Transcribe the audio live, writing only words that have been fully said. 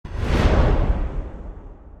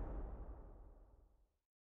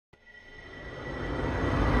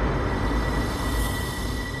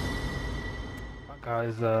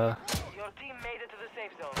Guys, Your team made it to the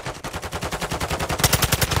safe zone.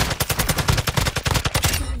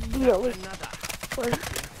 Really?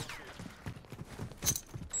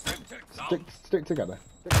 Stick together.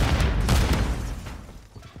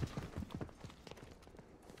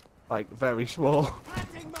 Like, very small.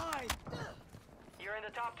 You're in the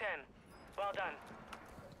top 10. Well done.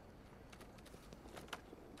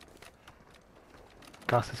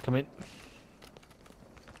 gas is coming.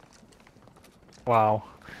 Wow.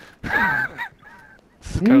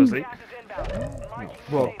 It's cozy. Gas is inbound. Marching to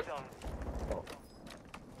the Look. safe zone.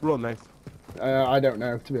 Run, mate. I don't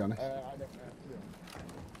know, to be honest.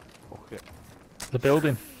 Fuck it. The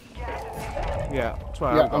building. Gas is inbound. Yeah, that's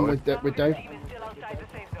where Yeah, I'm I'm going. with Dave. Team is still outside the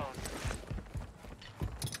safe zone.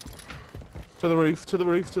 To the roof, to the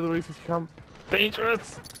roof, to the roof if you can.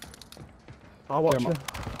 Dangerous! I'll watch Yeah, you.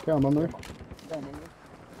 Okay, I'm on there.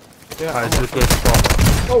 Yeah, Guys, this is a good spot.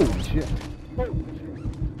 Oh shit.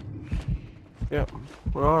 yeah.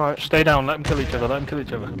 We're alright. Stay down, let them kill each other, let them kill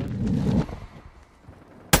each other. You've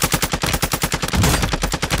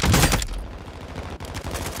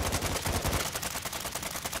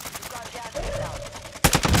got gas inbound.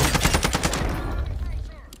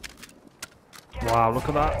 Wow, look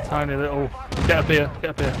at that tiny little... Get up here, get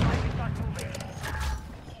up here.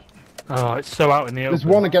 Oh, it's so out in the open. There's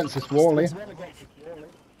one against this wall here.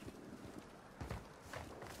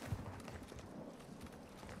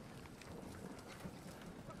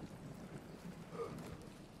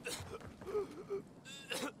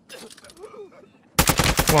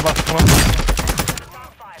 Come on, back, come on.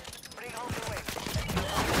 Top 5. Bring home the win.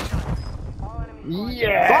 All enemies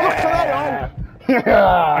Yeah!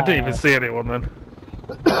 I didn't even see anyone then.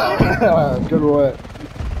 Good work.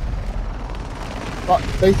 That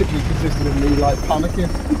basically consisted of me like panicking.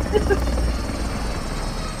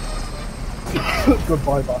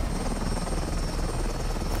 Goodbye, back.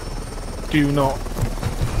 Do not...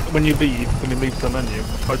 When you leave the menu,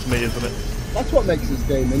 oh, it's me, isn't it? That's what makes this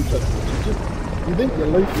game interesting. You think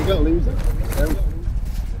you're gonna lose it. You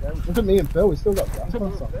don't. Look at me and Phil, we still got gas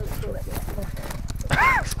mask on.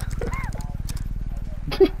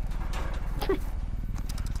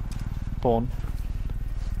 Pawn.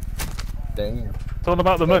 Damn. It's all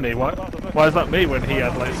about the money. Why is that me when he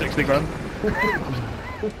had like 60 grand?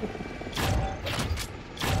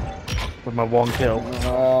 With my one kill.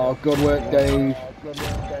 Oh, good work, Dave.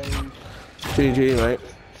 GG, mate.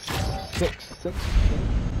 6.